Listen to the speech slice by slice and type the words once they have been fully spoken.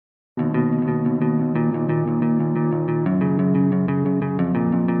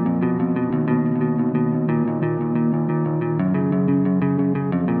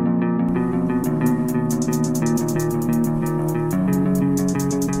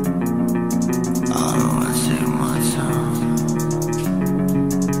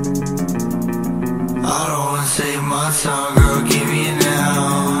my song, girl, give me it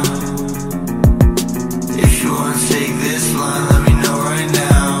now. If you wanna take this line, let me know right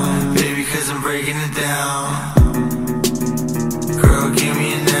now, baby, cause I'm breaking it down. Girl, give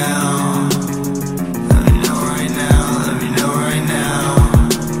me it now. Let me know right now, let me know right now.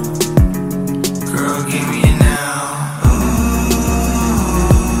 Girl, give me it now.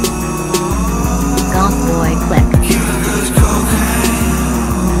 Golf boy click. Cuban girls cocaine.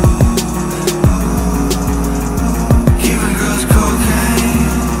 Cuban girls cocaine.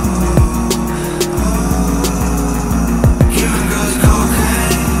 Cuban girls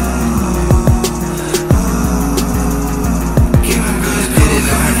cocaine. Cuban girls cocaine. Did it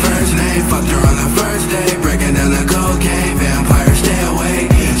on her first name, fucked her on the first day, breaking down the cocaine, vampire stay away.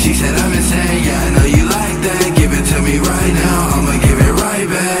 She said I'm insane, yeah I know you like that. Give it to me right now, I'ma give it right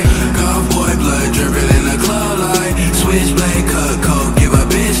back. Golf boy blood dripping in the club light. Switchblade cut coke, give a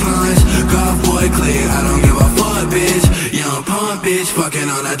bitch lines. Golf boy clear, I don't give a fuck bitch. Young punk bitch, fucking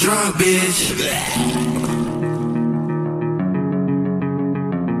on a drunk bitch.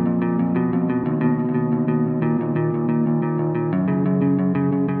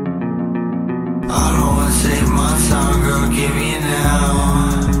 I don't wanna save my time, girl, give me it now.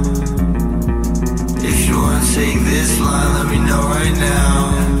 If you wanna take this line, let me know right now.